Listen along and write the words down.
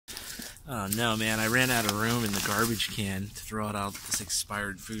Oh no, man, I ran out of room in the garbage can to throw out this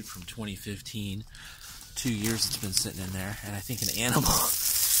expired food from 2015. 2 years it's been sitting in there, and I think an animal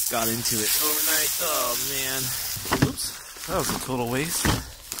got into it overnight. Oh man. Oops. That was a total waste.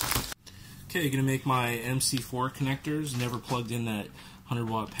 Okay, gonna make my MC4 connectors. Never plugged in that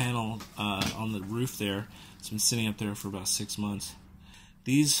 100-watt panel on the roof there. It's been sitting up there for about 6 months.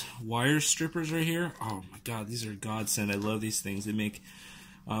 These wire strippers right here, oh my god, these are a godsend. I love these things. They make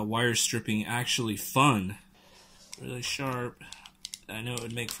wire stripping actually fun. Really sharp. I know it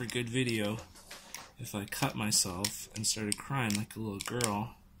would make for good video if I cut myself and started crying like a little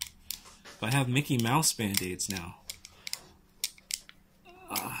girl. But I have Mickey Mouse band-aids now.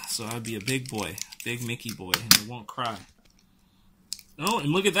 So I'd be a big boy, big Mickey boy, and I won't cry. Oh, and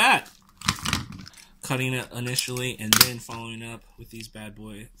look at that! Cutting it initially and then following up with these bad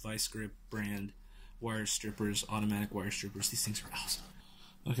boy Vice Grip brand wire strippers, automatic wire strippers. These things are awesome.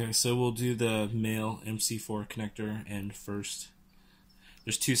 Okay, so we'll do the male MC4 connector, and first,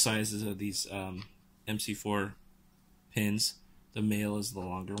 there's two sizes of these MC4 pins. The male is the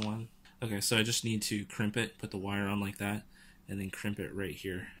longer one. Okay, so I just need to crimp it, put the wire on like that, and then crimp it right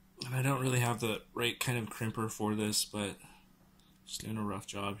here. And I don't really have the right kind of crimper for this, but just doing a rough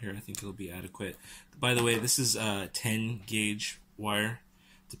job here. I think it'll be adequate. By the way, this is a 10 gauge wire.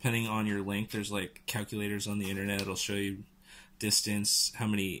 Depending on your length, there's like calculators on the internet. It'll show you distance, how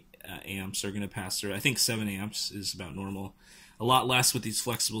many amps are going to pass through. I think 7 amps is about normal. A lot less with these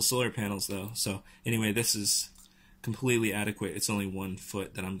flexible solar panels though. So anyway, this is completely adequate. It's only 1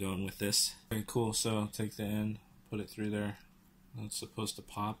 foot that I'm going with this. Okay, cool. So take the end, put it through there. It's supposed to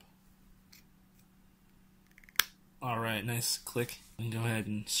pop. Alright, nice click. And go ahead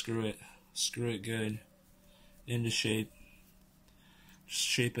and screw it. Screw it good into shape. Just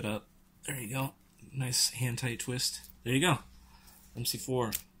shape it up. There you go. Nice hand tight twist. There you go.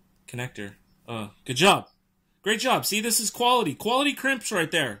 MC4 connector. Good job. Great job. See, this is quality. Quality crimps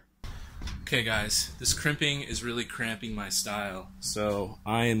right there. Okay guys, this crimping is really cramping my style. So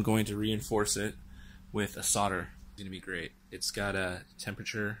I am going to reinforce it with a solder. It's going to be great. It's got a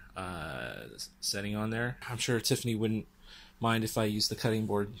temperature setting on there. I'm sure Tiffany wouldn't mind if I use the cutting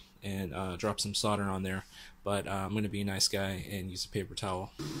board and drop some solder on there, but I'm going to be a nice guy and use a paper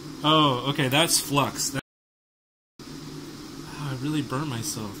towel. Oh, okay, that's flux. I really burned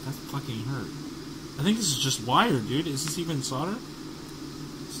myself. That fucking hurt. I think this is just wire, dude. Is this even solder?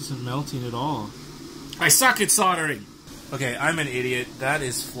 This isn't melting at all. I suck at soldering! Okay, I'm an idiot. That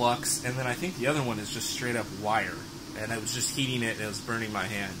is flux, and then I think the other one is just straight up wire. And I was just heating it and it was burning my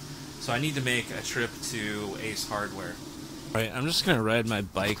hand. So I need to make a trip to Ace Hardware. Alright, I'm just gonna ride my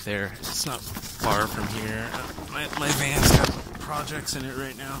bike there. It's not far from here. My van's got projects in it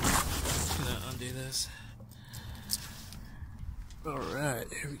right now. Just gonna undo this. Alright,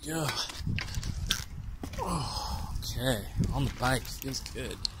 here we go. Oh, okay, on the bike, feels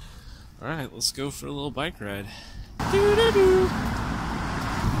good. Alright, let's go for a little bike ride. Doo-doo-doo.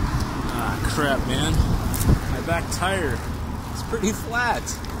 Ah, crap, man. My back tire is pretty flat.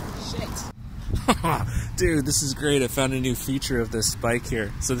 Shit. Dude, this is great. I found a new feature of this bike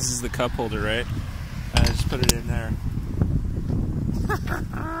here. So this is the cup holder, right? I just put it in there.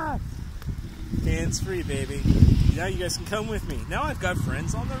 Hands-free, baby. Now you guys can come with me. Now I've got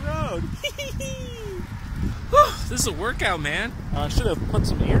friends on the road. This is a workout, man. I should have put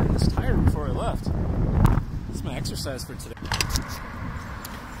some air in this tire before I left. This is my exercise for today.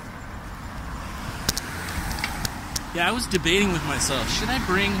 Yeah, I was debating with myself, should I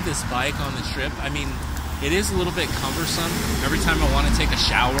bring this bike on the trip? I mean, it is a little bit cumbersome. Every time I want to take a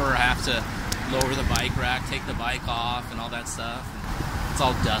shower, I have to lower the bike rack, take the bike off, and all that stuff. And it's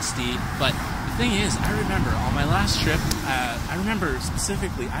all dusty. But the thing is, I remember on my last trip, I remember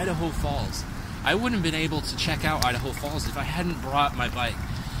specifically Idaho Falls. I wouldn't have been able to check out Idaho Falls if I hadn't brought my bike.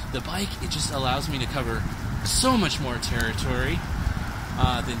 The bike, it just allows me to cover so much more territory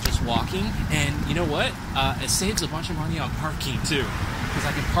than just walking, and you know what? It saves a bunch of money on parking too, because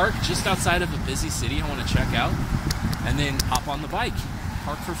I can park just outside of a busy city I want to check out, and then hop on the bike,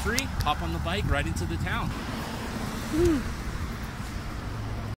 park for free, hop on the bike right into the town. Woo.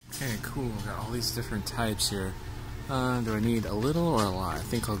 Okay, cool. Got all these different types here. Do I need a little or a lot? I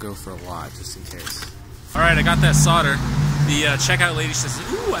think I'll go for a lot just in case. All right, I got that solder. The checkout lady says,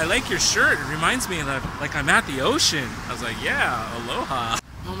 "Ooh, I like your shirt. It reminds me of like I'm at the ocean." I was like, "Yeah, aloha."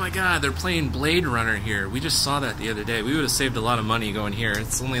 Oh my god, they're playing Blade Runner here. We just saw that the other day. We would have saved a lot of money going here.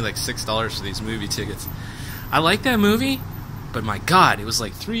 It's only like $6 for these movie tickets. I like that movie, but my god, it was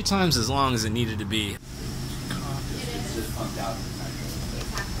like 3 times as long as it needed to be.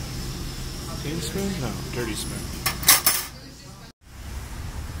 Clean spoon? No, dirty spoon.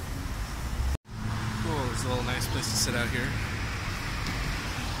 It's a little nice place to sit out here.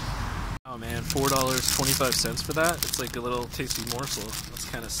 Oh man, $4.25 for that? It's like a little tasty morsel. That's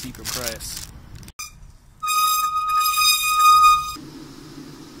kind of steep in price.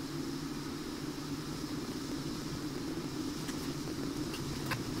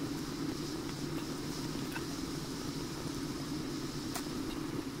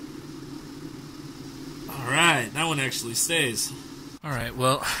 Alright, that one actually stays. Alright,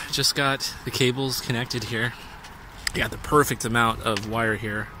 well, just got the cables connected here. I got the perfect amount of wire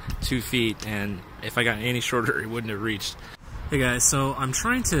here, 2 feet, and if I got any shorter, it wouldn't have reached. Hey guys, so I'm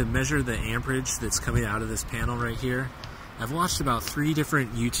trying to measure the amperage that's coming out of this panel right here. I've watched about 3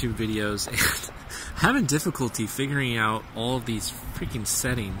 different YouTube videos and having difficulty figuring out all of these freaking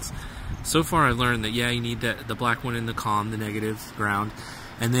settings. So far I've learned that, yeah, you need the black one in the COM, the negative ground,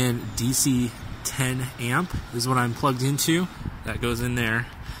 and then DC 10 amp is what I'm plugged into. That goes in there,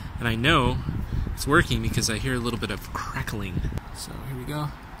 and I know it's working because I hear a little bit of crackling. So here we go.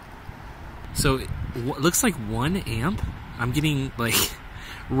 So it looks like 1 amp. I'm getting like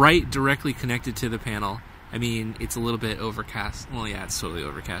right directly connected to the panel. I mean, it's a little bit overcast. Well, yeah, it's totally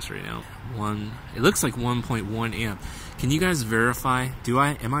overcast right now. It looks like 1.1 amp. Can you guys verify?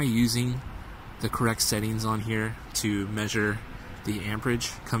 Am I using the correct settings on here to measure the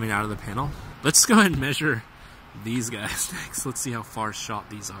amperage coming out of the panel? Let's go ahead and measure these guys next. Let's see how far shot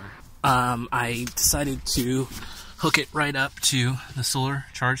these are. I decided to hook it right up to the solar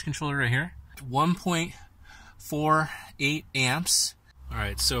charge controller right here. 1.48 amps.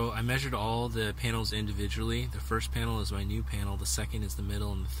 Alright, so I measured all the panels individually. The first panel is my new panel, the second is the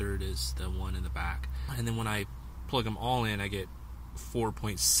middle, and the third is the one in the back. And then when I plug them all in, I get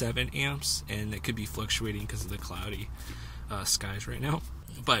 4.7 amps, and it could be fluctuating because of the cloudy skies right now.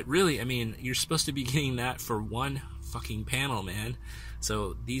 But really, I mean, you're supposed to be getting that for 1 fucking panel, man.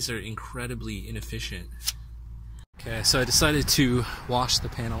 So these are incredibly inefficient. Okay, so I decided to wash the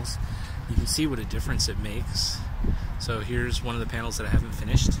panels. You can see what a difference it makes. So here's one of the panels that I haven't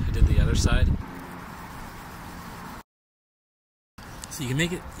finished. I did the other side. So you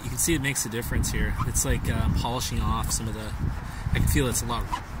can see it makes a difference here. It's like polishing off some of the, I can feel it's a lot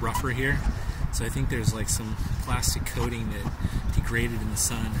rougher here. So I think there's like some plastic coating that degraded in the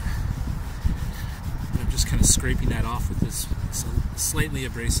sun. I'm just kind of scraping that off with this slightly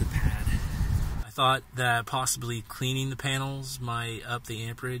abrasive pad. I thought that possibly cleaning the panels might up the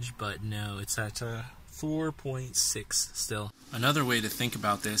amperage, but no, it's at 4.6 still. Another way to think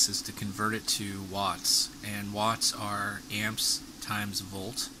about this is to convert it to watts, and watts are amps times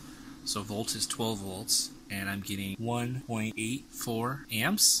volt. So volt is 12 volts, and I'm getting 1.84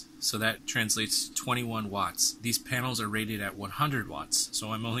 amps. So that translates to 21 watts. These panels are rated at 100 watts,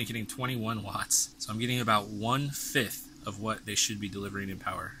 so I'm only getting 21 watts. So I'm getting about 1/5 of what they should be delivering in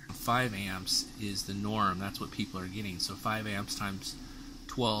power. 5 amps is the norm. That's what people are getting. So 5 amps times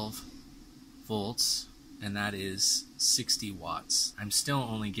 12 volts, and that is 60 watts. I'm still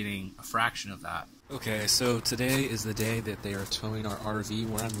only getting a fraction of that. Okay, so today is the day that they are towing our RV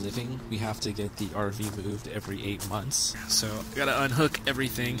where I'm living. We have to get the RV moved every 8 months. So I gotta unhook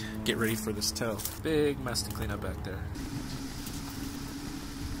everything, get ready for this tow. Big mess to clean up back there.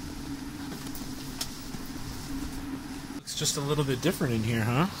 Looks just a little bit different in here,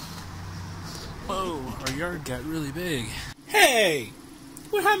 huh? Whoa, our yard got really big. Hey!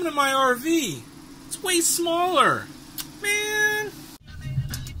 What happened to my RV? It's way smaller! Man!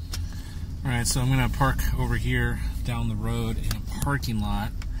 Alright, so I'm going to park over here down the road in a parking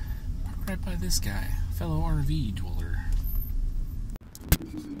lot. Park right by this guy, fellow RV dweller.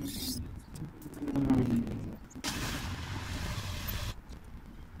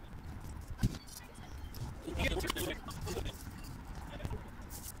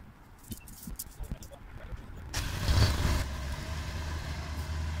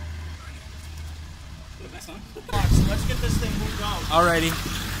 Let's get this thing moved on. Alrighty.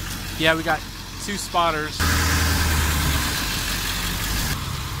 Yeah, we got 2 spotters.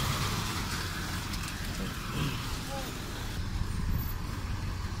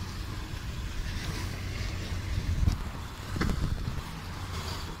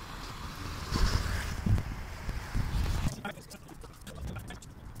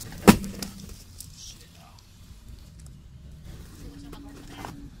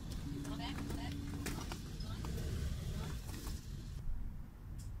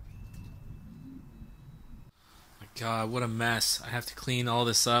 God, what a mess. I have to clean all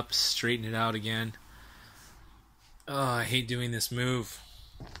this up, straighten it out again. Oh, I hate doing this move.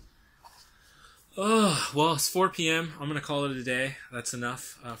 Oh, well, it's 4 p.m. I'm going to call it a day. That's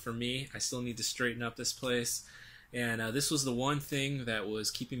enough for me. I still need to straighten up this place. And this was the one thing that was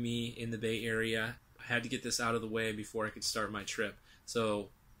keeping me in the Bay Area. I had to get this out of the way before I could start my trip. So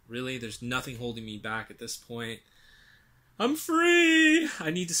really, there's nothing holding me back at this point. I'm free! I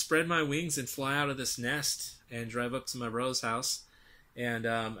need to spread my wings and fly out of this nest and drive up to my bro's house. And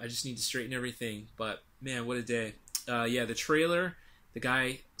I just need to straighten everything. But man, what a day. Yeah, the trailer, the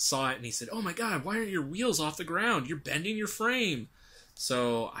guy saw it and he said, "Oh my god, why are your wheels off the ground? You're bending your frame."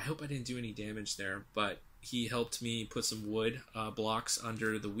 So I hope I didn't do any damage there. But he helped me put some wood blocks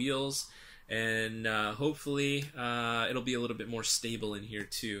under the wheels. And hopefully it'll be a little bit more stable in here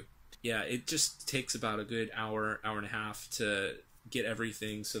too. Yeah, it just takes about a good hour and a half to get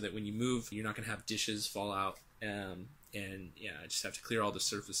everything so that when you move, you're not going to have dishes fall out. And yeah, I just have to clear all the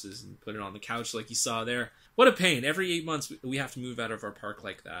surfaces and put it on the couch like you saw there. What a pain. Every 8 months, we have to move out of our park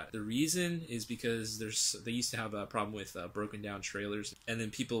like that. The reason is because they used to have a problem with broken down trailers, and then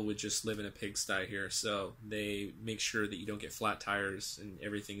people would just live in a pigsty here. So they make sure that you don't get flat tires and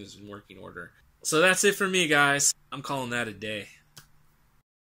everything is in working order. So that's it for me, guys. I'm calling that a day.